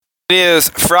It is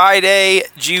Friday,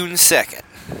 June 2nd.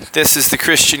 This is the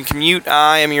Christian Commute.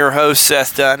 I am your host,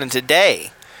 Seth, and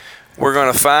today we're going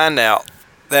to find out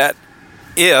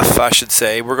if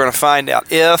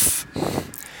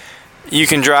you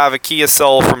can drive a Kia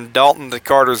Soul from Dalton to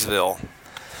Cartersville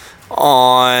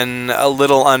on a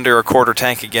little under a quarter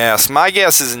tank of gas. My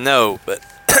guess is no, but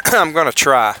I'm going to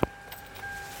try.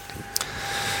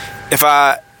 If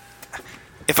I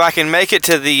can make it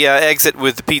to the exit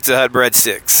with the Pizza Hut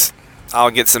breadsticks, I'll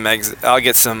get some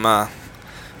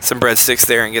breadsticks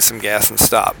there and get some gas and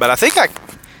stop. But I think I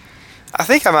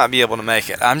might be able to make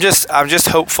it. I'm just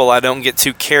hopeful I don't get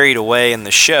too carried away in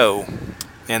the show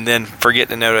and then forget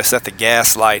to notice that the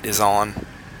gas light is on.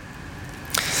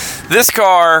 This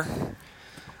car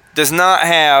does not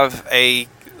have a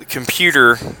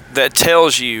computer that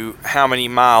tells you how many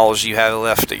miles you have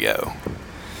left to go.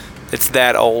 It's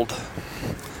that old.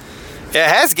 It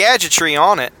has gadgetry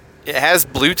on it. It has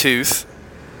Bluetooth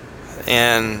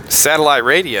and satellite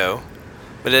radio,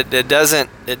 but it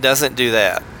doesn't do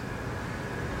that.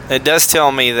 It does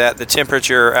tell me that the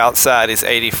temperature outside is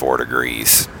 84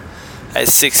 degrees at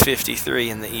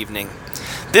 6:53 in the evening.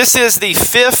 This is the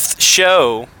 5th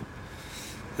show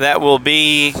that will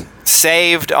be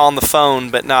saved on the phone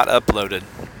but not uploaded.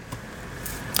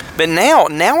 But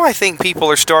now I think people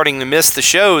are starting to miss the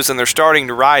shows and they're starting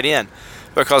to write in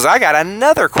because I got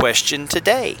another question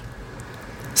today.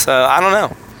 So, I don't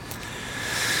know.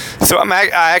 So, I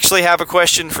actually have a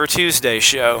question for Tuesday's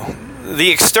show. The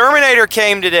exterminator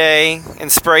came today and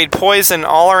sprayed poison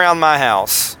all around my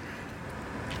house.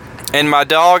 And my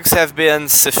dogs have been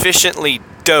sufficiently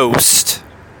dosed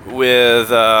with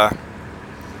the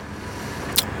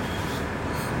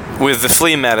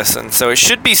flea medicine. So, it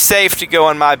should be safe to go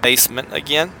in my basement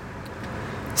again.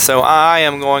 So I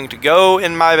am going to go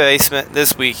in my basement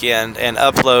this weekend and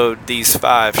upload these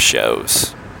 5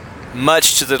 shows.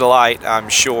 Much to the delight, I'm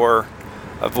sure,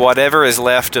 of whatever is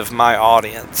left of my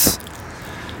audience.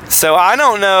 So I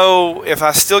don't know if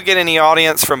I still get any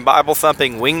audience from Bible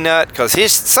Thumping Wingnut, because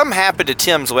something happened to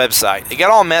Tim's website. It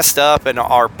got all messed up and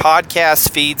our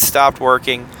podcast feed stopped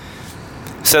working.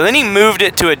 So then he moved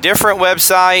it to a different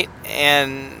website,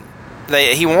 and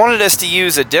he wanted us to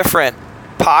use a different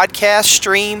podcast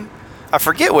stream. I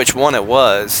forget which one it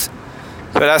was,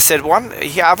 but I said,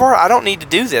 I don't need to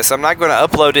do this. I'm not going to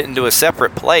upload it into a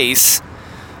separate place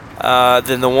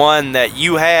than the one that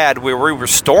you had where we were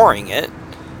storing it.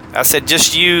 I said,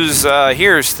 just use,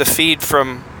 here's the feed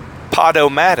from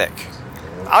Podomatic.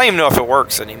 I don't even know if it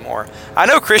works anymore. I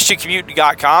know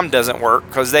ChristianCommute.com doesn't work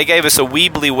because they gave us a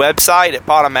Weebly website at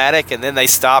Podomatic and then they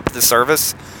stopped the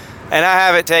service. And I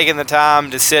haven't taken the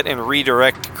time to sit and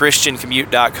redirect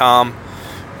ChristianCommute.com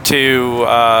to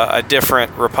a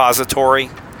different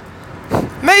repository.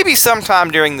 Maybe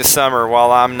sometime during the summer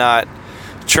while I'm not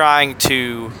trying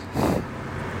to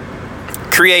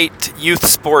create youth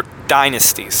sport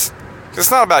dynasties. It's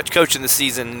not about coaching the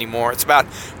season anymore. It's about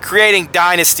creating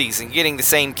dynasties and getting the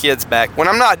same kids back. When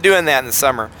I'm not doing that in the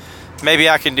summer, maybe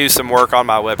I can do some work on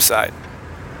my website,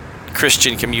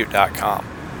 ChristianCommute.com.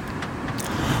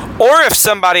 Or if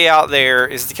somebody out there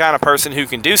is the kind of person who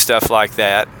can do stuff like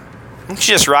that,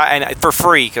 just write, and for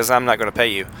free, because I'm not going to pay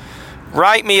you.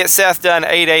 Write me at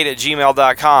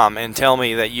sethdone88@gmail.com and tell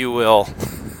me that you will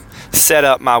set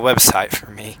up my website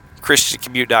for me,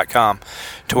 ChristianCommute.com,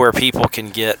 to where people can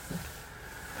get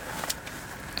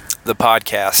the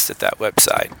podcast at that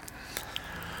website.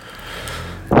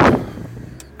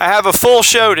 I have a full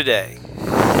show today.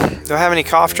 Do I have any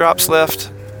cough drops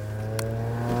left?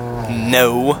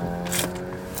 No.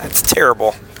 That's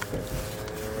terrible.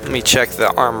 Let me check the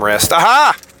armrest.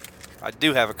 Aha! I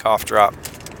do have a cough drop.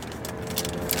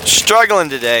 Struggling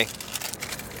today.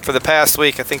 For the past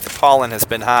week, I think the pollen has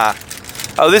been high.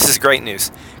 Oh, this is great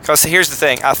news. Because here's the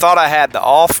thing. I thought I had the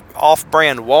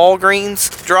off-brand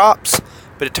Walgreens drops,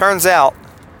 but it turns out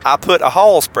I put a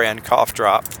Halls brand cough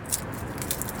drop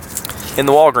in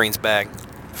the Walgreens bag.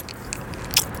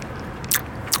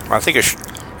 I think it's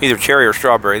either cherry or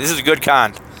strawberry. This is a good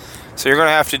kind. So you're going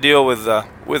to have to deal with the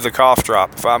cough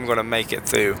drop if I'm going to make it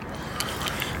through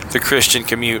the Christian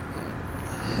Commute.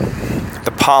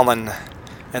 The pollen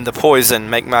and the poison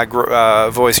make my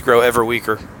voice grow ever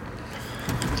weaker.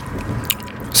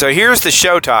 So here's the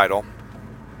show title.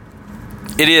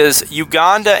 It is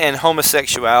Uganda and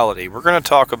Homosexuality. We're going to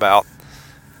talk about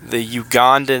the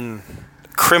Ugandan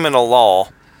criminal law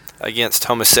against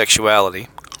homosexuality.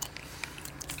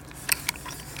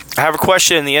 I have a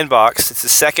question in the inbox. It's the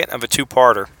second of a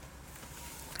 2-parter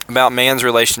about man's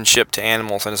relationship to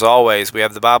animals. And as always, we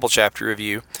have the Bible chapter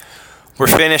review. We're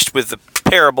finished with the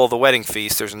parable of the wedding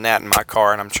feast. There's a gnat in my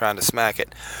car, and I'm trying to smack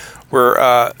it.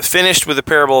 We're finished with the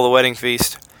parable of the wedding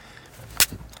feast.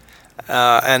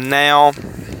 And now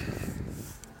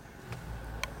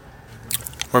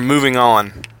we're moving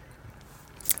on.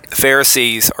 The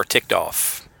Pharisees are ticked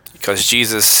off because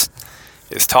Jesus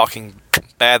is talking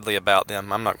badly about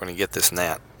them. I'm not going to get this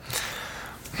gnat.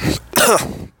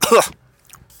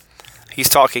 He's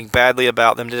talking badly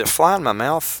about them. Did it fly in my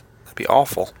mouth? That'd be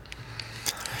awful.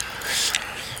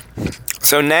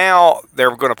 So now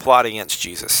they're going to plot against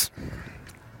Jesus.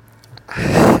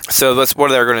 So what are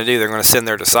they going to do? They're going to send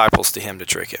their disciples to him to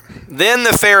trick him. Then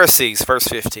the Pharisees, verse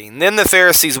 15, then the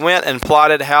Pharisees went and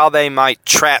plotted how they might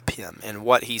trap him in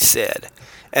what he said.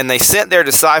 And they sent their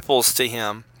disciples to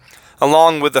him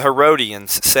along with the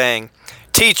Herodians, saying,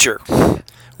 Teacher,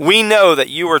 we know that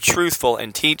you are truthful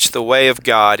and teach the way of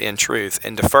God in truth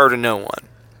and defer to no one,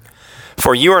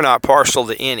 for you are not partial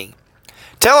to any.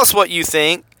 Tell us what you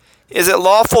think. Is it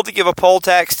lawful to give a poll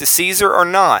tax to Caesar or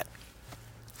not?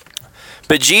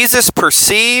 But Jesus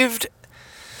perceived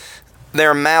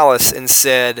their malice and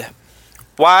said,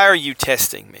 Why are you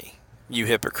testing me, you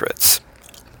hypocrites?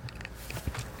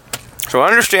 So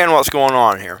understand what's going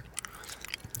on here.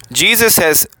 Jesus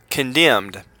has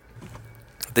condemned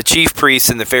the chief priests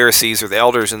and the Pharisees, or the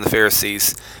elders and the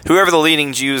Pharisees, whoever the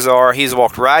leading Jews are. He's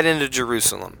walked right into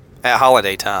Jerusalem at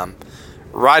holiday time,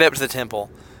 right up to the temple,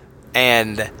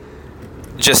 and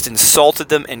just insulted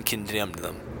them and condemned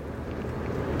them.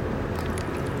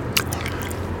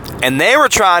 And they were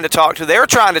trying to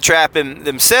trap him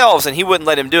themselves, and he wouldn't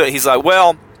let him do it. He's like,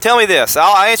 well, tell me this.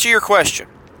 I'll answer your question.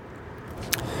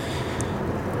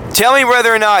 Tell me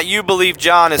whether or not you believe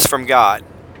John is from God.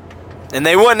 And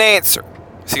they wouldn't answer.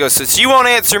 So he goes, since you won't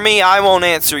answer me, I won't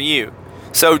answer you.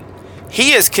 So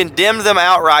he has condemned them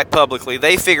outright publicly.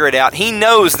 They figure it out. He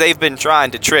knows they've been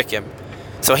trying to trick him.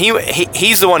 So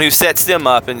he's the one who sets them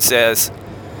up and says,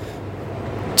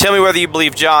 tell me whether you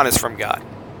believe John is from God.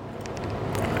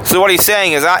 So what he's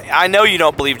saying is, I know you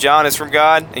don't believe John is from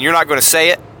God, and you're not going to say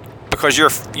it because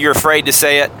you're afraid to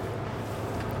say it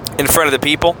in front of the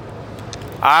people.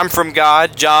 I'm from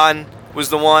God. John was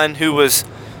the one who was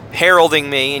heralding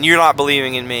me, and you're not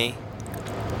believing in me.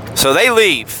 So they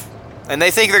leave, and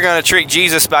they think they're going to trick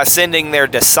Jesus by sending their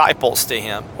disciples to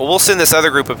him. Well, we'll send this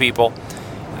other group of people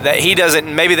that he doesn't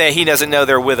know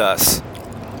they're with us.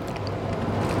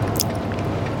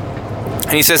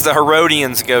 And he says the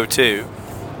Herodians go too.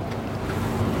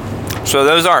 So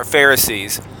those aren't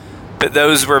Pharisees, but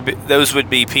those would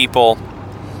be people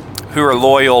who are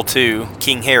loyal to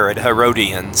King Herod,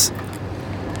 Herodians.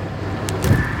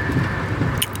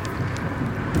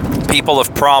 People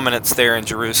of prominence there in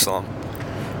Jerusalem.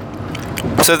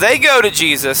 So they go to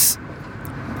Jesus,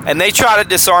 and they try to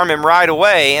disarm him right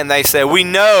away, and they say, we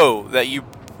know that you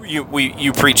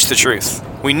preach the truth.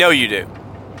 We know you do.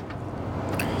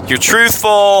 You're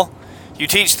truthful. You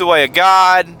teach the way of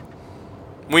God.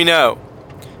 We know.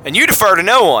 And you defer to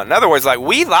no one. In other words,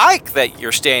 we like that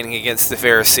you're standing against the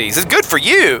Pharisees. It's good for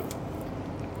you.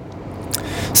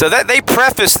 So that they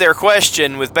preface their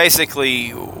question with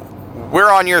basically, we're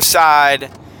on your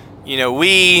side.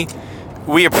 We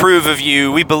approve of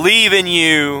you. We believe in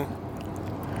you.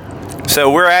 So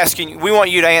we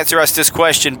want you to answer us this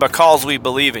question because we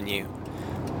believe in you.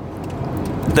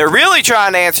 They're really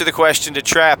trying to answer the question to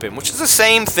trap him, which is the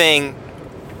same thing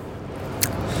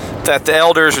that the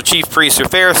elders or chief priests or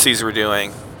Pharisees were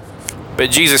doing.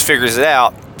 But Jesus figured it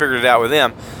out with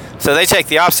them. So they take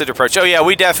the opposite approach. Oh yeah,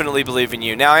 we definitely believe in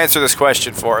you. Now answer this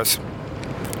question for us.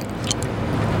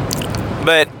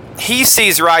 But he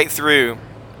sees right through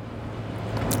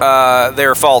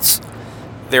their false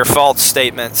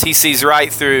statements. He sees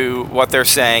right through what they're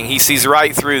saying. He sees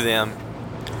right through them.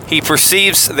 He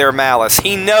perceives their malice.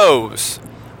 He knows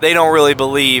they don't really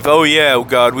believe, oh yeah,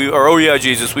 God, oh yeah,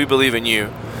 Jesus, we believe in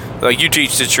you. You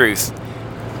teach the truth.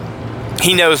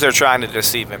 He knows they're trying to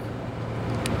deceive him.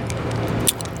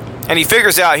 And he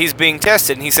figures out he's being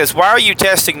tested. And he says, why are you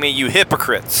testing me, you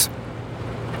hypocrites?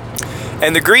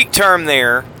 And the Greek term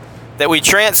there that we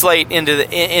translate into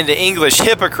English,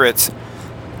 hypocrites,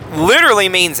 literally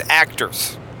means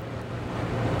actors.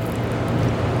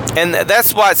 And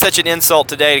that's why it's such an insult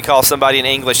today to call somebody in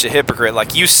English a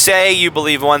hypocrite. You say you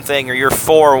believe one thing or you're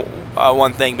for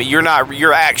one thing, but you're not.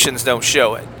 Your actions don't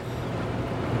show it.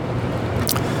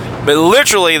 But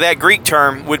literally, that Greek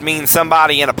term would mean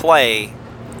somebody in a play,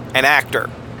 an actor.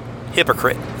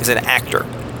 Hypocrite is an actor.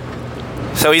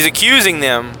 So he's accusing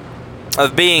them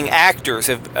of being actors,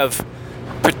 of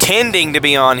pretending to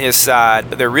be on his side,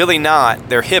 but they're really not.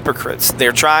 They're hypocrites.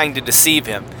 They're trying to deceive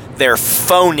him. They're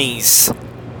phonies.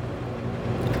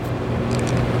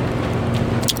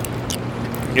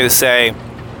 You say,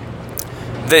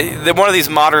 one of these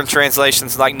modern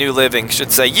translations like New Living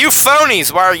should say, "You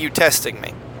phonies, why are you testing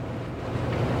me?"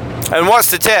 And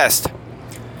what's the test?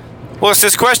 Well, it's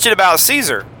this question about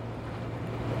Caesar.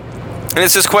 And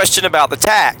it's this question about the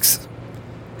tax.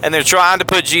 And they're trying to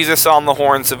put Jesus on the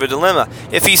horns of a dilemma.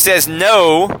 If he says,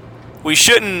 no, we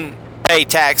shouldn't pay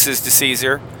taxes to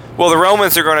Caesar, well, the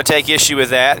Romans are going to take issue with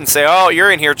that and say, oh, you're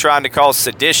in here trying to cause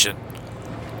sedition.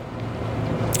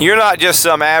 You're not just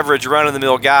some average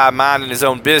run-of-the-mill guy minding his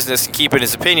own business and keeping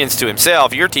his opinions to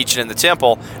himself. You're teaching in the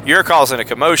temple. You're causing a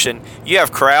commotion. You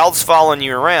have crowds following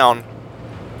you around.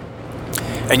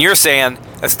 And you're saying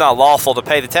it's not lawful to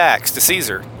pay the tax to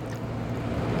Caesar.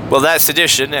 Well, that's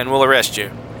sedition, and we'll arrest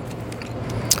you.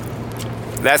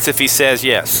 That's if he says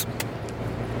yes.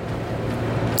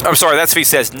 I'm sorry, that's if he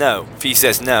says no. If he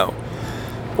says no.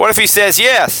 What if he says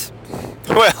yes?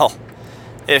 Well,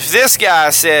 if this guy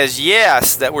says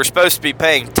yes, that we're supposed to be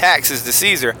paying taxes to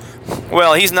Caesar,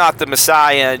 well, he's not the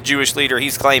Messiah Jewish leader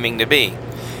he's claiming to be.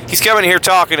 He's coming here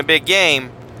talking a big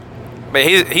game, but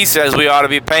he says we ought to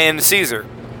be paying to Caesar.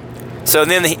 So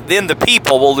then the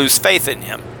people will lose faith in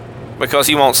him because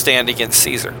he won't stand against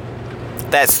Caesar.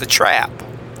 That's the trap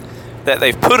that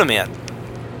they've put him in.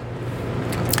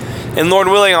 And Lord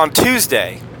willing, on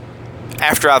Tuesday,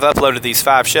 after I've uploaded these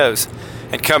 5 shows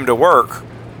and come to work,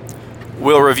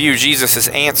 we'll review Jesus'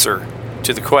 answer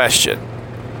to the question.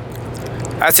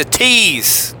 That's a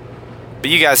tease. But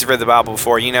you guys have read the Bible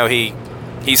before. You know he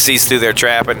sees through their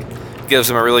trap and gives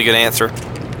them a really good answer.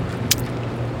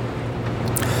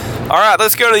 All right,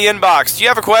 let's go to the inbox. Do you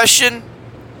have a question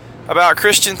about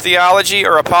Christian theology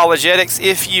or apologetics?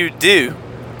 If you do,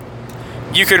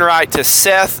 you can write to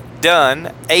Seth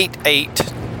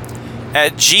Dunn88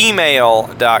 at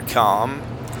gmail.com.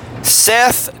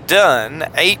 Seth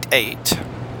Dunn88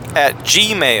 at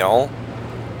gmail.com,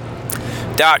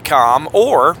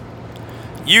 or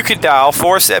you could dial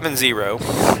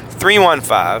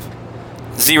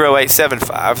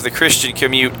 470-315-0875. The Christian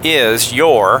Commute is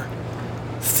your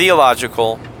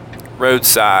theological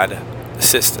roadside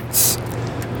assistance.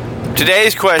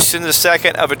 Today's question, the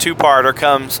second of a 2-parter,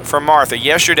 comes from Martha.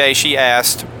 Yesterday she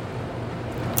asked,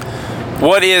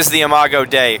 what is the Imago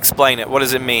Dei? Explain it. What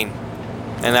does it mean?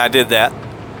 And I did that.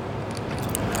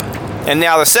 And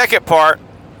now the second part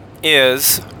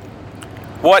is,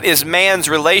 what is man's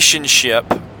relationship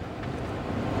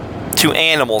to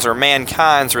animals, or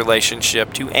mankind's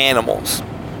relationship to animals?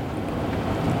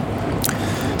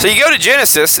 So you go to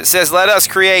Genesis, it says, let us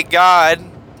create God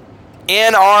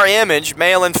in our image,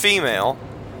 male and female,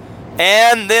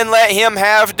 and then let him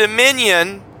have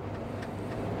dominion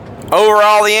over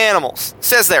all the animals. It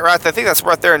says that right there. I think that's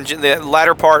right there in the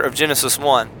latter part of Genesis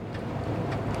 1.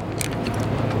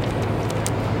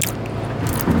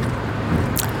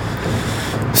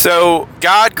 So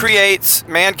God creates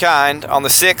mankind on the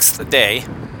 6th day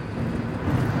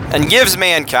and gives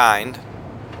mankind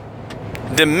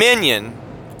dominion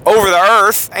over the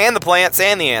earth and the plants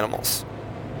and the animals.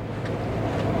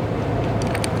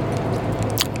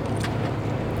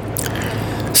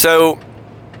 So,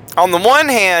 on the one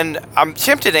hand, I'm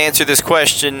tempted to answer this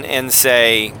question and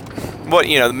say, what,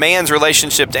 man's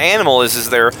relationship to animal is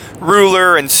their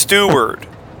ruler and steward,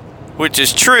 which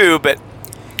is true, but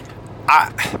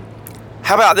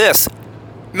how about this?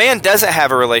 Man doesn't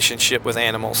have a relationship with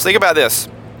animals. Think about this.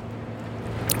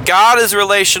 God is a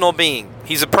relational being.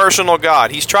 He's a personal God.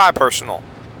 He's tripersonal.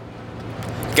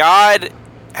 God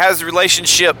has a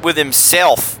relationship with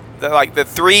himself. Like the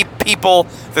 3 people,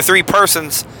 the 3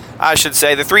 persons, I should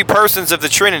say, the 3 persons of the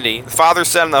Trinity, the Father,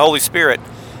 Son, and the Holy Spirit,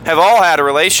 have all had a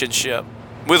relationship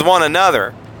with one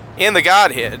another in the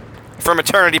Godhead from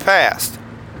eternity past.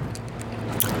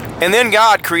 And then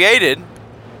God created,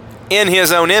 in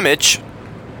his own image,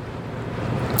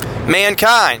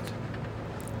 mankind.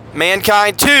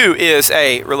 Mankind, too, is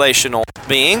a relational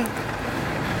being.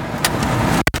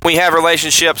 We have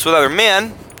relationships with other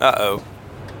men. Uh-oh.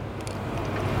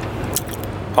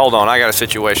 Hold on, I got a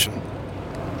situation.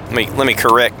 Let me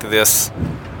correct this.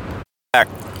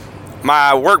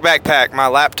 My work backpack, my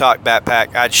laptop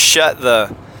backpack, I'd shut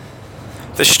the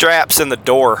straps in the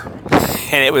door,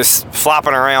 and it was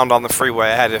flopping around on the freeway.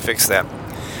 I had to fix that.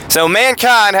 So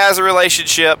mankind has a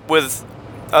relationship with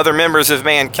other members of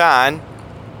mankind,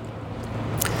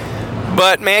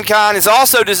 but mankind is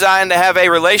also designed to have a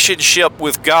relationship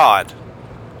with God.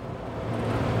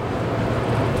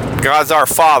 God's our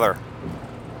Father.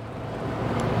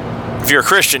 If you're a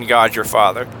Christian, God's your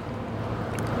Father.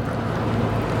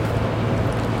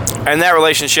 And that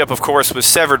relationship, of course, was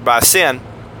severed by sin.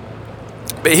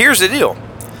 But here's the deal.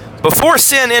 Before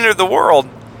sin entered the world,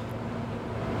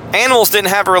 Animals didn't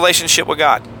have a relationship with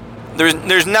God.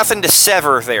 There's nothing to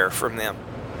sever there from them.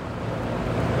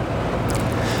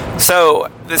 So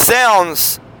this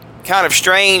sounds kind of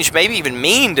strange, maybe even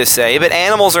mean to say, but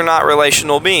animals are not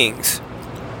relational beings.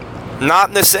 Not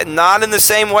in the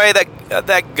same way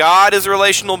that God is a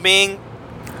relational being,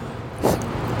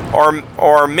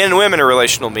 or men and women are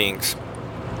relational beings.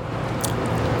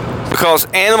 Because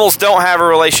animals don't have a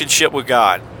relationship with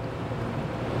God.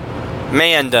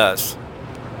 Man does.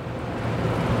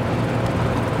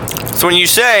 So when you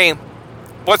say,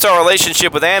 what's our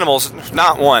relationship with animals?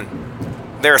 Not one.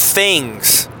 They're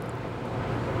things.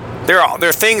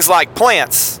 They're things like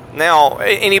plants. Now,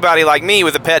 anybody like me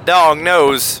with a pet dog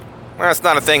knows, well, it's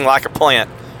not a thing like a plant.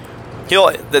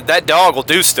 That dog will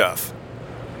do stuff.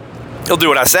 He'll do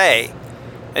what I say.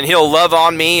 And he'll love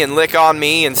on me and lick on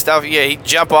me and stuff. Yeah, he'd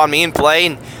jump on me and play.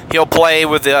 And he'll play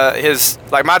with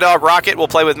like my dog Rocket will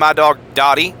play with my dog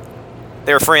Dottie.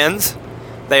 They're friends.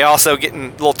 They also get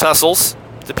in little tussles,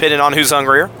 depending on who's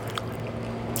hungrier.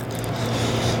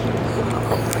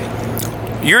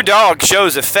 Your dog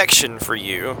shows affection for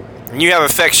you, and you have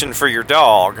affection for your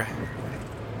dog.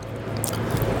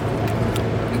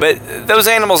 But those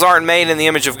animals aren't made in the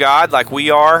image of God like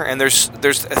we are, and there's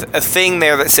a thing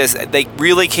there that says they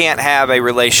really can't have a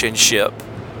relationship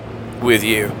with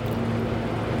you.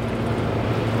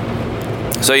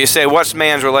 So you say, what's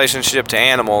man's relationship to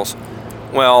animals?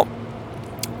 Well,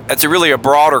 that's really a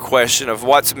broader question of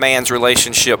what's man's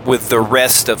relationship with the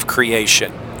rest of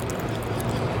creation.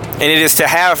 And it is to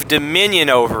have dominion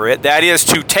over it. That is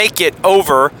to take it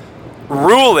over,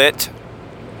 rule it,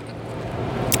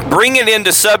 bring it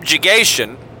into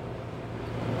subjugation.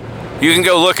 You can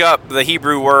go look up the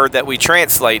Hebrew word that we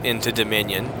translate into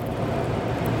dominion.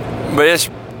 But it's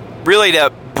really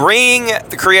to bring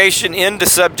the creation into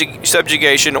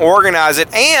subjugation, organize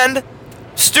it, and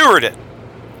steward it.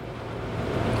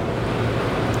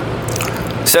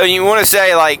 So you want to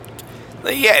say, like,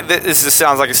 yeah, this just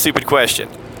sounds like a stupid question.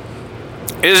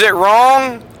 Is it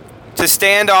wrong to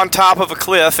stand on top of a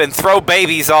cliff and throw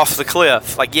babies off the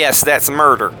cliff? Like, yes, that's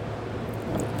murder.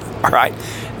 All right.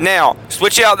 Now,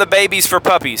 switch out the babies for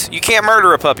puppies. You can't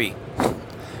murder a puppy.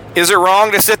 Is it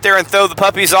wrong to sit there and throw the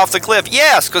puppies off the cliff?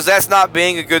 Yes, because that's not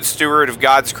being a good steward of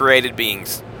God's created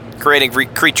beings, creating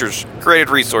creatures, created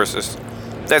resources.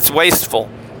 That's wasteful.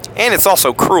 And it's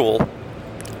also cruel.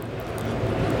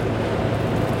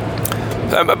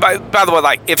 By the way,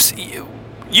 like, if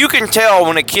you can tell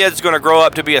when a kid's going to grow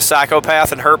up to be a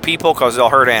psychopath and hurt people because they'll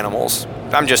hurt animals.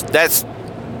 That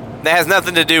has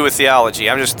nothing to do with theology.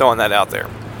 I'm just throwing that out there.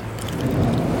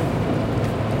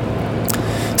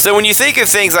 So when you think of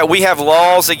things like we have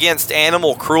laws against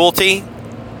animal cruelty,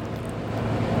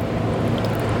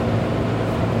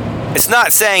 it's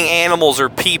not saying animals are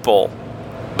people,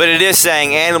 but it is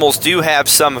saying animals do have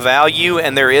some value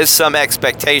and there is some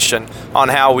expectation on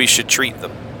how we should treat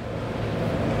them.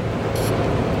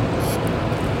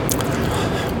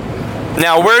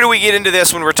 Now, where do we get into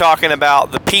this when we're talking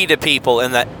about the PETA people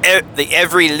and the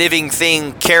every living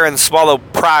thing care and swallow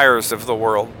priors of the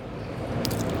world?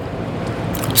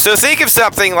 So think of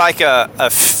something like a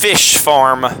fish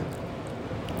farm.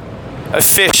 A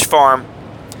fish farm.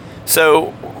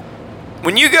 So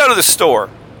when you go to the store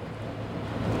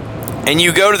and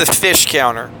you go to the fish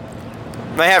counter,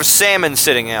 they have salmon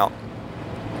sitting out.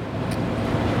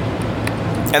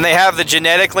 And they have the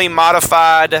genetically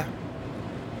modified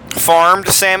farmed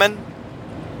salmon.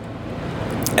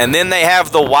 And then they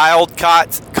have the wild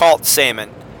caught salmon.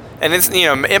 And it's,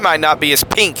 it might not be as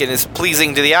pink and as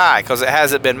pleasing to the eye because it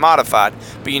hasn't been modified.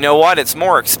 But you know what? It's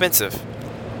more expensive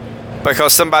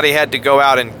because somebody had to go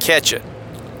out and catch it.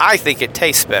 I think it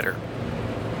tastes better.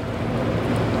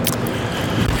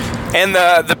 And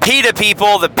the PETA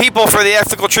people, the people for the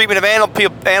ethical treatment of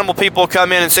animal people,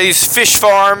 come in and say these fish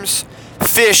farms,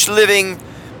 fish living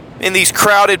in these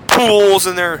crowded pools,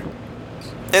 and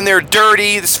they're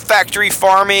dirty. This factory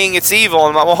farming, it's evil. And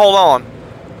I'm like, well, hold on.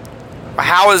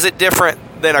 How is it different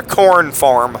than a corn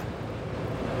farm?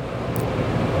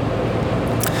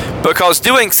 Because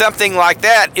doing something like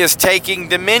that is taking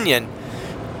dominion.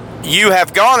 You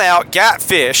have gone out, got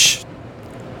fish,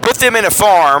 put them in a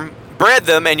farm, bred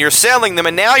them, and you're selling them,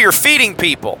 and now you're feeding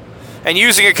people and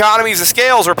using economies of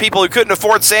scales where people who couldn't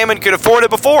afford salmon could afford it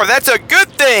before. That's a good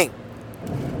thing.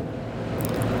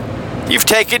 You've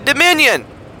taken dominion.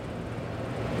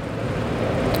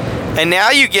 And now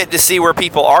you get to see where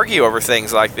people argue over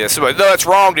things like this. No, it's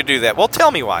wrong to do that. Well,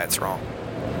 tell me why it's wrong.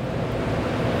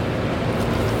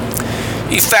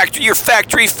 You're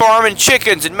factory farming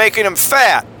chickens and making them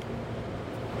fat.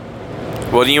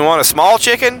 Well, do you want a small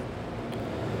chicken?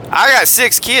 I got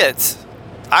 6 kids.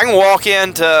 I can walk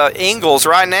into Ingles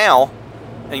right now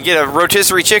and get a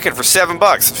rotisserie chicken for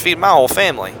 $7 and feed my whole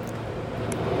family.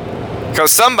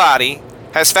 Because somebody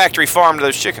has factory farmed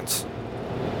those chickens.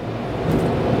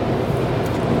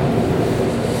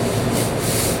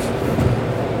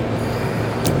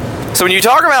 So when you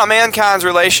talk about mankind's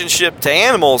relationship to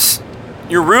animals,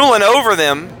 you're ruling over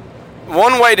them.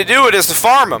 One way to do it is to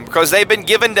farm them, because they've been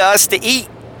given to us to eat.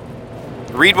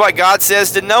 Read what God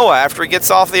says to Noah after he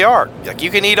gets off the ark. Like,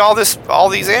 you can eat all these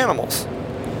animals.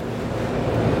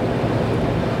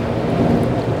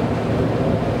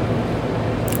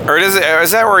 Or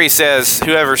is that where he says,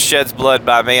 whoever sheds blood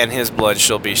by man, his blood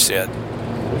shall be shed?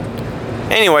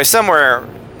 Anyway, somewhere,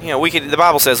 the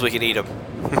Bible says we can eat them.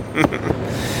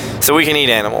 So we can eat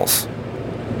animals.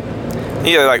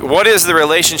 Like, what is the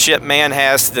relationship man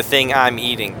has to the thing I'm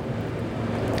eating?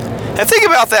 And think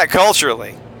about that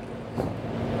culturally.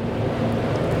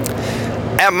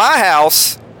 At my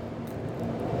house,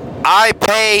 I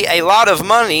pay a lot of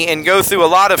money and go through a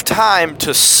lot of time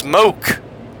to smoke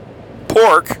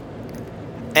pork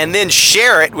and then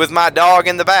share it with my dog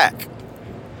in the back.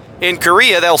 In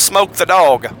Korea, they'll smoke the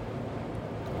dog.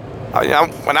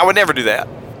 And I would never do that.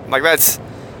 Like, that's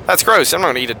gross. I'm not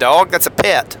going to eat a dog. That's a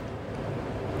pet.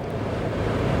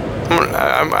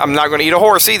 I'm not going to eat a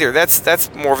horse either.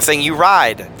 That's more of a thing you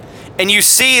ride. And you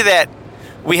see that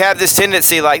we have this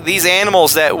tendency, like these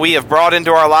animals that we have brought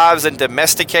into our lives and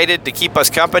domesticated to keep us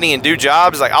company and do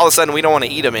jobs, like all of a sudden we don't want to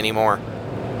eat them anymore.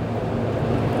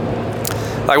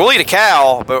 Like, we'll eat a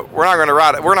cow, but we're not going to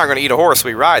ride it. We're not going to eat a horse.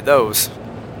 We ride those.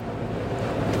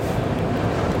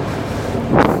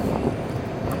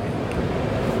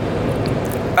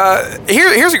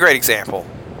 Here's a great example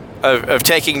of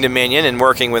taking dominion and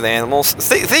working with animals.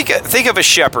 Think of a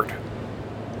shepherd.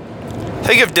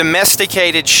 Think of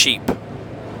domesticated sheep.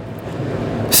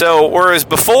 So, whereas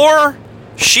before,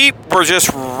 sheep were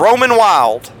just roaming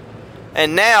wild,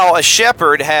 and now a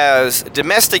shepherd has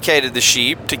domesticated the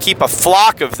sheep to keep a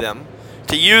flock of them,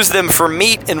 to use them for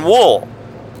meat and wool.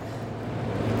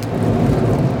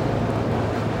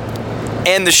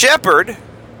 And the shepherd,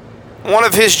 one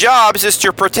of his jobs is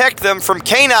to protect them from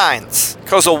canines,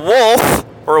 because a wolf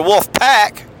or a wolf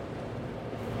pack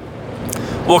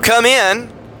will come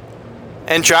in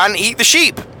and try and eat the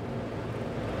sheep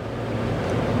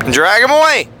and drag them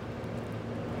away.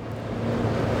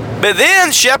 But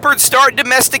then shepherds start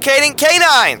domesticating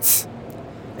canines,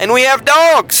 and we have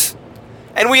dogs,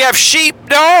 and we have sheep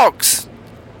dogs,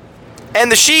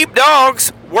 and the sheep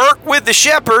dogs work with the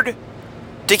shepherd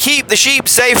to keep the sheep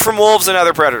safe from wolves and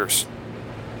other predators.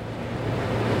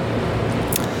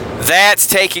 That's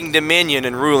taking dominion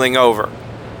and ruling over.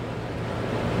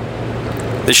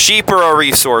 The sheep are a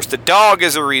resource. The dog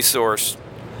is a resource.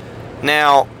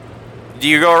 Now, do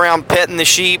you go around petting the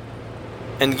sheep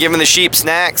and giving the sheep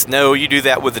snacks? No, you do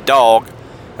that with the dog.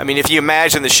 I mean, if you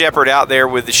imagine the shepherd out there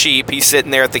with the sheep, he's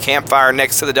sitting there at the campfire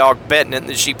next to the dog petting it, and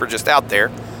the sheep are just out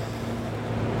there.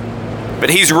 But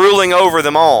he's ruling over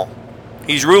them all.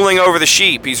 He's ruling over the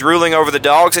sheep, he's ruling over the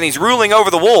dogs, and he's ruling over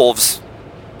the wolves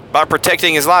by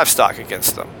protecting his livestock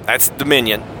against them. That's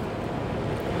dominion.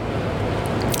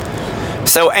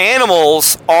 So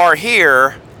animals are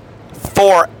here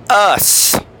for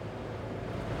us.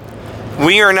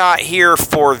 We are not here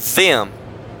for them.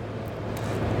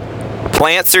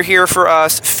 Plants are here for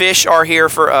us. Fish are here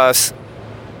for us.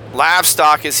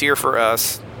 Livestock is here for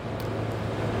us.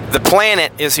 The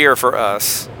planet is here for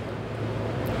us.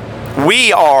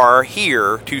 We are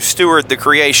here to steward the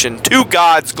creation to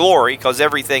God's glory, because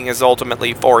everything is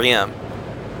ultimately for Him.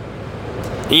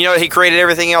 You know, He created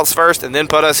everything else first and then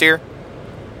put us here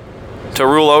to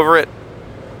rule over it,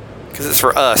 because it's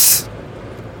for us.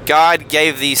 God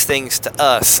gave these things to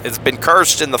us. It's been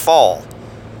cursed in the fall.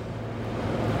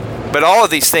 But all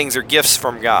of these things are gifts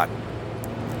from God.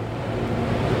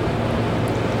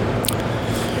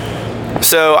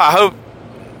 So I hope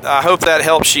that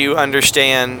helps you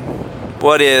understand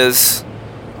what is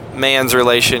man's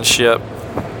relationship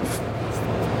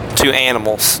to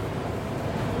animals.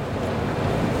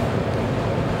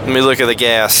 Let me look at the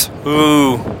gas.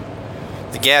 Ooh,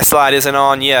 the gas light isn't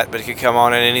on yet, but it could come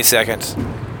on at any second.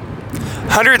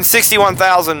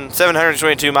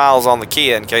 161,722 miles on the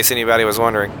Kia, in case anybody was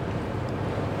wondering.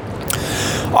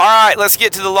 All right, let's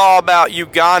get to the law about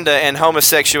Uganda and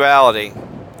homosexuality.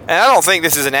 And I don't think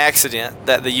this is an accident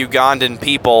that the Ugandan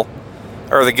people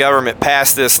or the government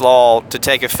passed this law to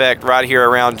take effect right here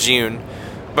around June.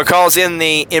 Because in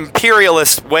the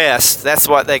imperialist West, that's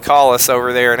what they call us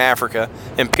over there in Africa,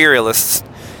 imperialists.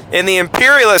 In the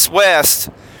imperialist West,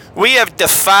 we have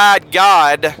defied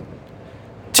God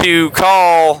to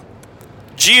call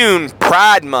June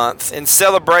Pride Month in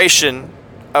celebration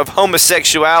of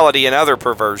homosexuality and other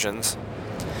perversions,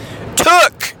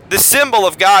 took the symbol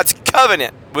of God's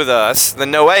covenant with us, the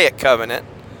Noahic covenant,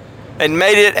 and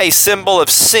made it a symbol of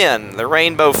sin, the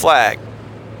rainbow flag.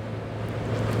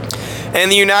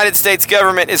 And the United States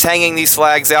government is hanging these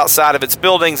flags outside of its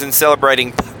buildings and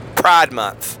celebrating Pride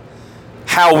Month.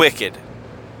 How wicked.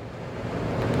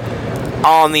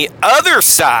 On the other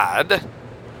side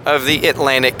of the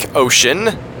Atlantic Ocean,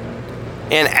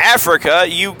 in Africa,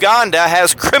 Uganda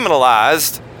has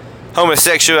criminalized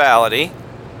homosexuality.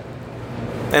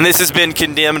 And this has been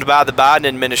condemned by the Biden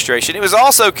administration. It was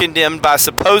also condemned by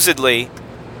supposedly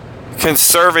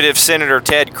conservative Senator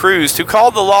Ted Cruz, who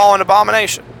called the law an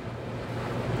abomination.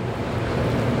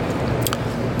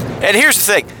 And here's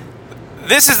the thing.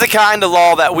 This is the kind of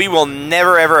law that we will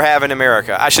never ever have in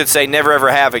America. I should say never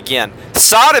ever have again.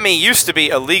 Sodomy used to be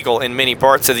illegal in many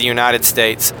parts of the United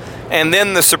States. And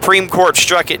then the Supreme Court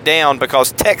struck it down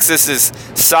because Texas's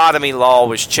sodomy law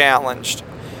was challenged.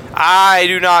 I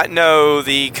do not know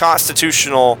the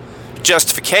constitutional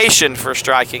justification for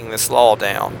striking this law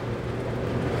down.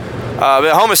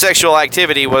 But homosexual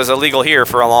activity was illegal here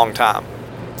for a long time.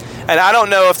 And I don't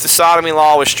know if the sodomy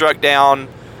law was struck down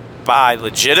by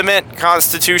legitimate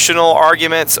constitutional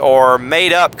arguments or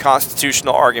made-up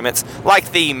constitutional arguments,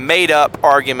 like the made-up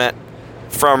argument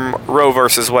from Roe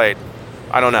versus Wade.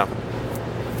 I don't know.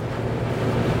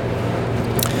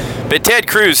 But Ted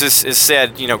Cruz has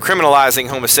said, criminalizing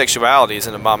homosexuality is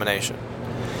an abomination.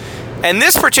 And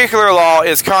this particular law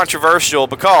is controversial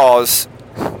because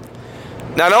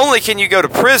not only can you go to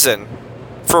prison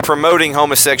for promoting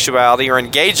homosexuality or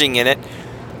engaging in it,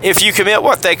 if you commit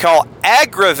what they call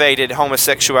aggravated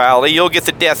homosexuality, you'll get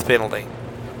the death penalty.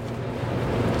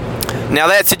 Now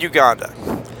that's in Uganda.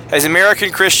 As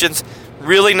American Christians,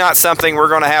 really not something we're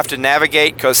going to have to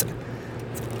navigate because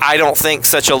I don't think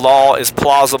such a law is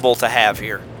plausible to have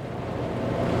here.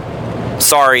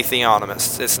 Sorry,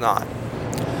 theonomists, it's not.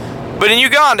 But in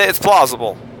Uganda, it's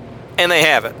plausible, and they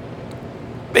have it.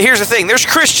 But here's the thing, there's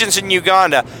Christians in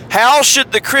Uganda. How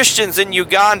should the Christians in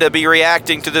Uganda be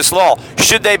reacting to this law?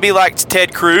 Should they be like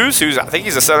Ted Cruz, I think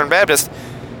he's a Southern Baptist,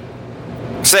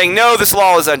 saying, no, this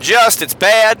law is unjust, it's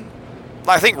bad?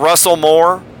 I think Russell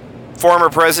Moore, former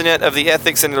president of the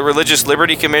Ethics and the Religious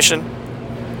Liberty Commission,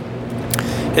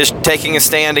 is taking a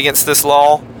stand against this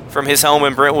law from his home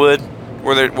in Brentwood,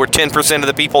 where 10% of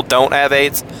the people don't have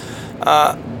AIDS.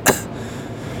 How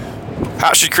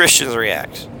should Christians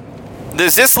react?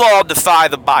 Does this law defy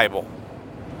the Bible?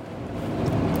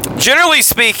 Generally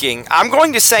speaking, I'm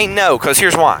going to say no, because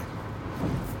here's why.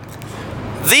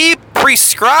 The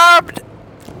prescribed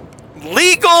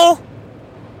legal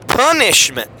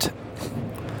punishment,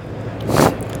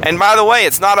 and by the way,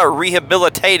 it's not a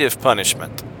rehabilitative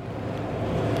punishment.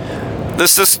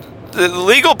 The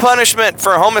legal punishment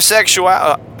for homosexual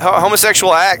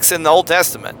acts in the Old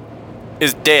Testament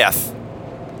is death.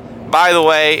 By the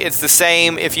way, it's the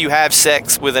same if you have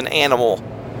sex with an animal.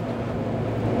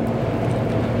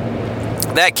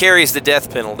 That carries the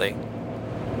death penalty.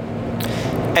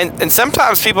 And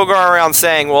sometimes people go around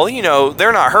saying, well,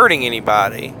 they're not hurting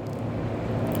anybody.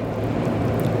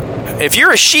 If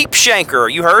you're a sheep shanker, are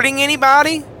you hurting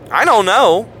anybody? I don't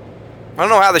know. I don't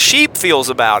know how the sheep feels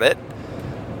about it.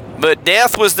 But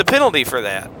death was the penalty for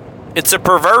that. It's a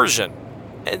perversion.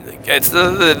 It's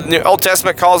the Old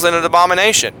Testament calls it an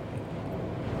abomination.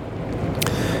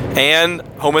 And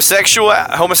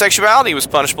homosexuality was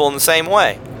punishable in the same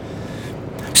way.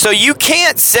 So you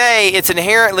can't say it's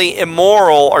inherently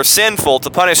immoral or sinful to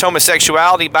punish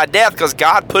homosexuality by death because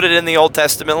God put it in the Old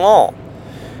Testament law.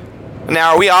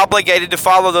 Now, are we obligated to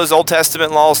follow those Old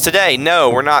Testament laws today?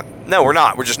 No, we're not. No, we're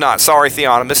not. We're just not. Sorry,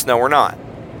 theonomists. No, we're not.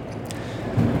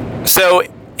 So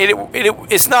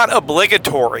it's not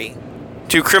obligatory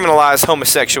to criminalize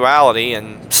homosexuality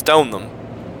and stone them.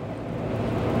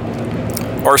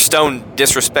 Or stone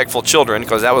disrespectful children,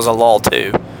 because that was a law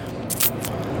too.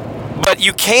 But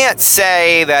you can't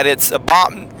say that it's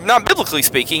not biblically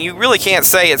speaking, you really can't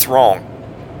say it's wrong.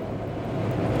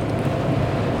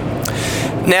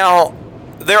 Now,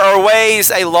 there are ways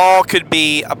a law could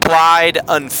be applied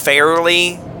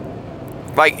unfairly.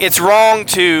 Like, it's wrong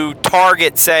to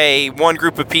target, say, one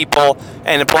group of people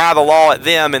and apply the law at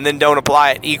them and then don't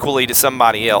apply it equally to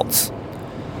somebody else.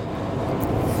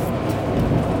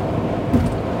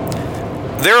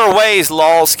 There are ways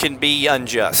laws can be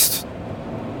unjust.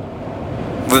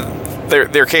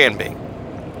 There can be.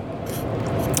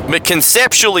 But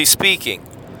conceptually speaking,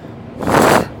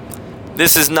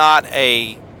 this is not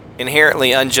a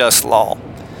inherently unjust law.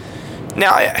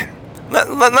 Now,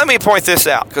 let me point this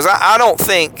out, because I don't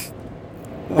think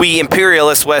we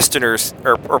imperialist Westerners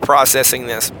are processing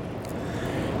this.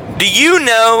 Do you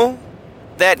know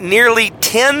that nearly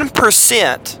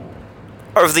 10%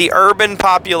 of the urban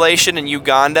population in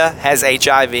Uganda has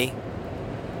HIV?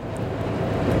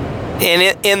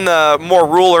 And in the more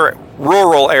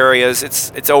rural areas,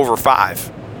 it's over 5.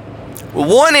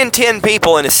 1 in 10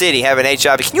 people in a city have an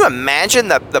HIV. Can you imagine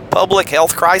the public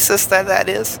health crisis that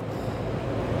is?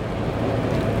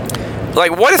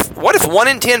 Like, what if 1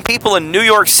 in 10 people in New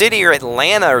York City or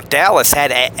Atlanta or Dallas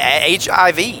had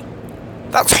HIV?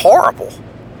 That's horrible.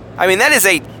 I mean, that is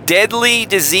a deadly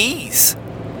disease.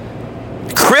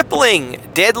 Crippling,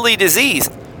 deadly disease.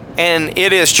 And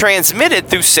it is transmitted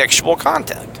through sexual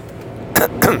contact.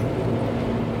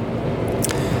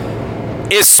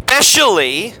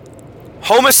 Especially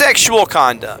homosexual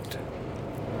conduct.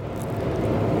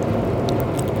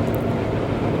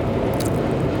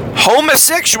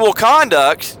 Homosexual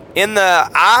conduct, in the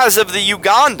eyes of the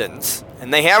Ugandans,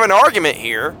 and they have an argument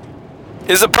here,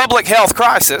 is a public health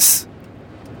crisis,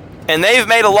 and they've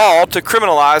made a law to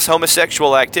criminalize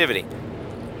homosexual activity.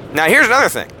 Now, here's another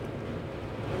thing.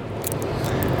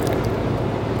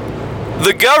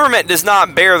 The government does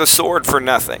not bear the sword for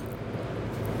nothing.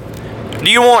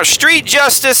 Do you want street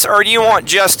justice, or do you want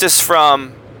justice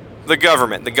from the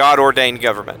government, the God-ordained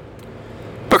government?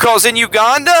 Because in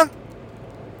Uganda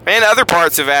and other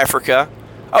parts of Africa,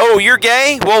 oh, you're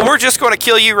gay? Well, we're just going to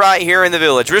kill you right here in the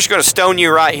village. We're just going to stone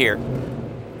you right here.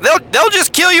 They'll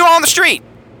just kill you on the street.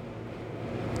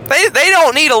 They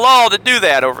don't need a law to do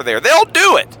that over there. They'll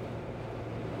do it.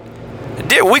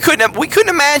 We couldn't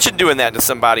imagine doing that to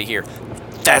somebody here.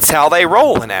 That's how they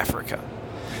roll in Africa.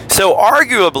 So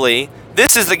arguably,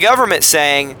 this is the government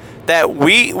saying that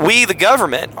we the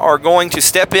government, are going to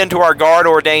step into our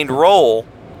God-ordained role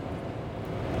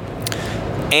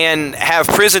and have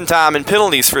prison time and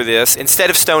penalties for this instead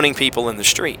of stoning people in the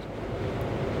street.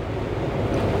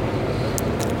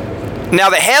 Now,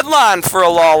 the headline for a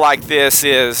law like this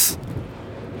is,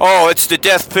 oh, it's the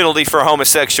death penalty for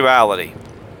homosexuality.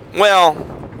 Well,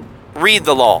 read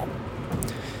the law.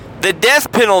 The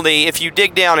death penalty, if you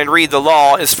dig down and read the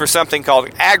law, is for something called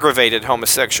aggravated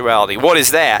homosexuality. What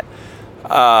is that?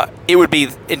 It would be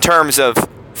in terms of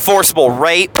forcible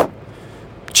rape,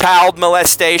 child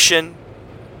molestation,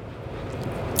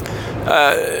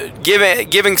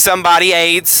 giving somebody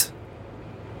AIDS,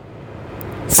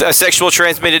 a sexual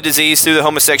transmitted disease through the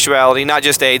homosexuality, not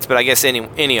just AIDS, but I guess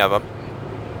any of them,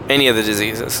 any of the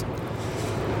diseases.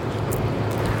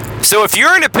 So if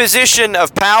you're in a position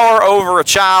of power over a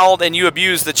child and you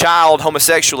abuse the child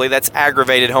homosexually, that's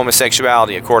aggravated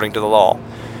homosexuality according to the law.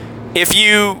 If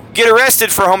you get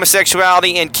arrested for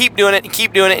homosexuality and keep doing it and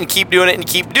keep doing it and keep doing it and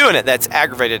keep doing it, that's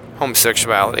aggravated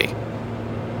homosexuality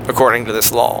according to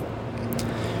this law.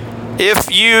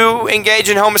 If you engage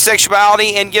in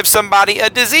homosexuality and give somebody a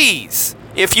disease,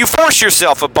 if you force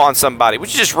yourself upon somebody, which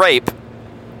is just rape,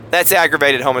 that's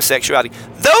aggravated homosexuality.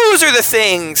 Those are the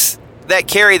things that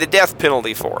carry the death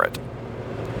penalty for it.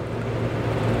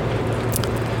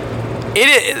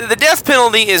 The death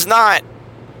penalty is not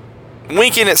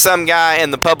winking at some guy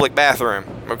in the public bathroom,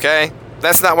 okay?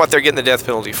 That's not what they're getting the death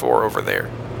penalty for over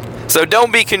there. So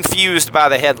don't be confused by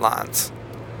the headlines.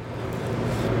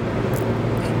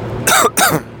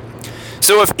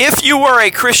 So if you were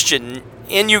a Christian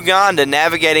in Uganda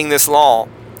navigating this law,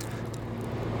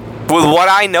 with what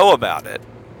I know about it,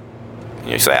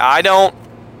 you say, I don't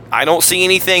see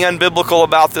anything unbiblical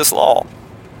about this law.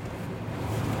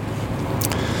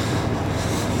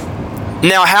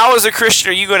 Now, how as a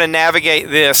Christian are you going to navigate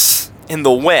this in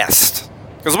the West?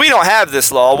 Because we don't have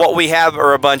this law. What we have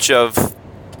are a bunch of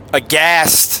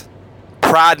aghast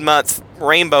Pride Month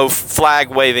rainbow flag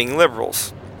waving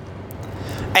liberals.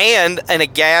 And an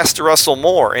aghast Russell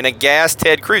Moore, and aghast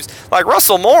Ted Cruz. Like,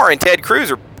 Russell Moore and Ted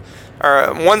Cruz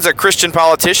are one's a Christian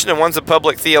politician and one's a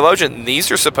public theologian.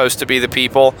 These are supposed to be the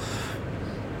people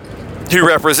who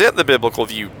represent the biblical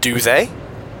view. Do they?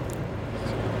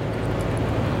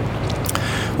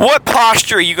 What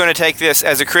posture are you going to take this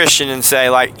as a Christian and say,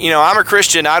 like, I'm a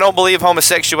Christian, I don't believe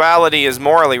homosexuality is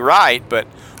morally right, but,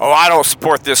 I don't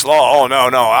support this law. Oh, no,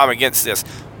 I'm against this.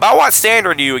 By what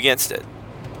standard are you against it?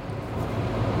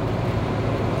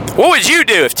 What would you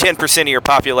do if 10% of your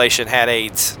population had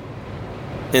AIDS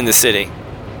in the city?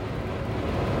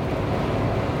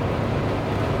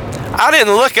 I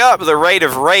didn't look up the rate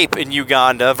of rape in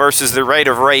Uganda versus the rate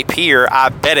of rape here. I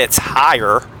bet it's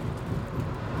higher.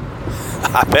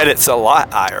 I bet it's a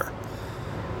lot higher.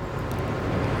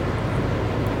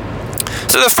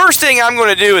 So the first thing I'm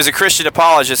going to do as a Christian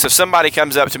apologist, if somebody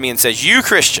comes up to me and says, you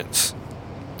Christians,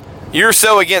 you're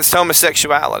so against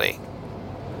homosexuality,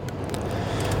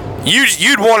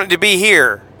 You'd want it to be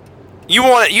here.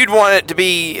 You'd want it to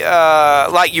be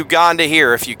like Uganda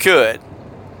here if you could.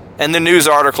 And the news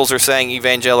articles are saying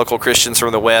evangelical Christians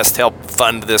from the West help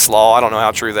fund this law. I don't know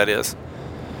how true that is.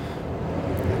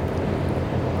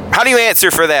 How do you answer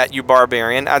for that, you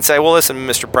barbarian? I'd say, well, listen,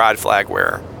 Mr. Pride Flag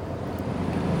Wearer.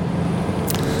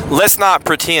 Let's not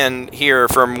pretend here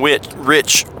from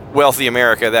rich, wealthy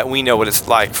America that we know what it's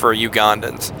like for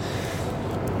Ugandans.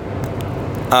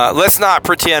 Let's not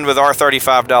pretend with our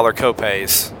 $35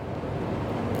 copays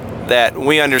that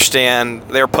we understand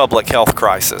their public health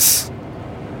crisis.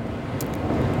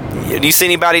 Do you see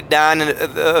anybody dying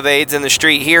of AIDS in the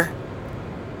street here?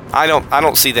 I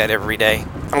don't see that every day.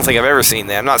 I don't think I've ever seen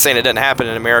that. I'm not saying it doesn't happen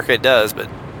in America. It does, but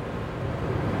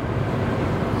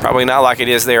probably not like it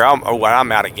is there.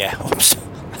 I'm out of gas.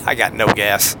 I got no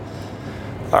gas.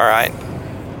 All right.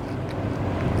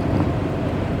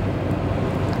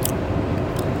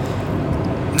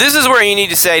 This is where you need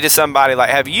to say to somebody like,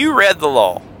 have you read the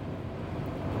law?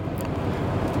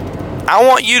 I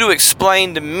want you to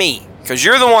explain to me, because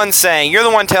you're the one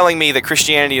telling me that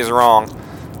Christianity is wrong.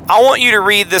 I want you to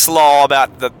read this law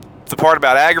about the part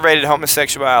about aggravated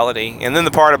homosexuality, and then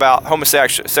the part about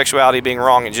homosexuality being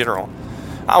wrong in general.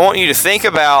 I want you to think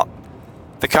about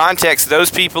the context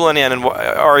those people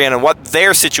are in and what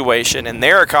their situation and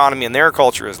their economy and their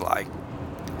culture is like.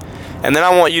 And then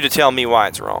I want you to tell me why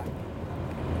it's wrong.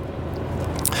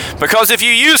 Because if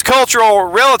you use cultural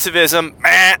relativism,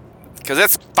 because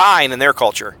that's fine in their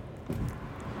culture.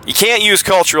 You can't use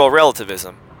cultural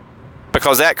relativism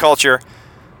because that culture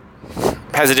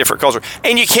has a different culture.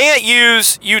 And you can't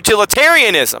use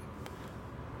utilitarianism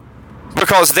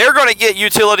because they're going to get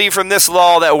utility from this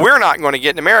law that we're not going to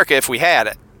get in America if we had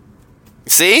it.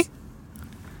 See?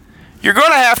 You're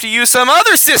going to have to use some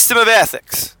other system of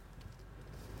ethics.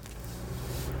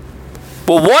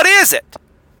 Well, what is it?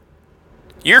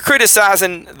 You're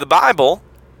criticizing the Bible.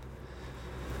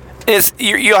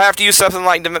 You'll have to use something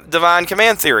like divine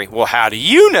command theory. Well, how do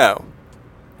you know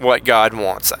what God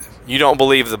wants? You don't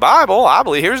believe the Bible.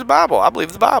 Here's the Bible. I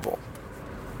believe the Bible.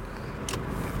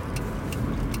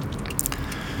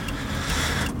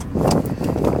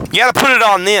 You got to put it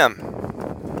on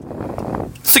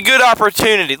them. It's a good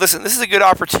opportunity. Listen, this is a good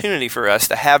opportunity for us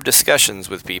to have discussions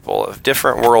with people of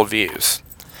different worldviews.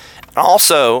 And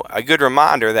also, a good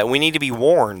reminder that we need to be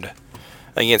warned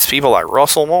against people like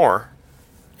Russell Moore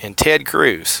and Ted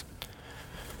Cruz.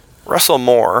 Russell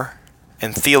Moore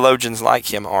and theologians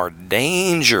like him are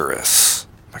dangerous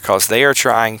because they are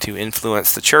trying to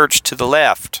influence the church to the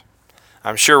left.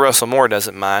 I'm sure Russell Moore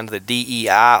doesn't mind the DEI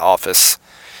office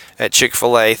at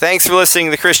Chick-fil-A. Thanks for listening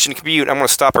to the Christian Commute. I'm going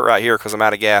to stop it right here because I'm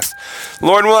out of gas.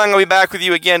 Lord willing, I'll be back with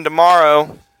you again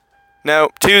tomorrow. No,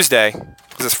 Tuesday,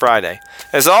 because it's Friday.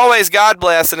 As always, God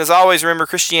bless, and as always, remember,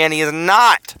 Christianity is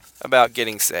not about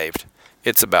getting saved.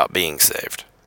 It's about being saved.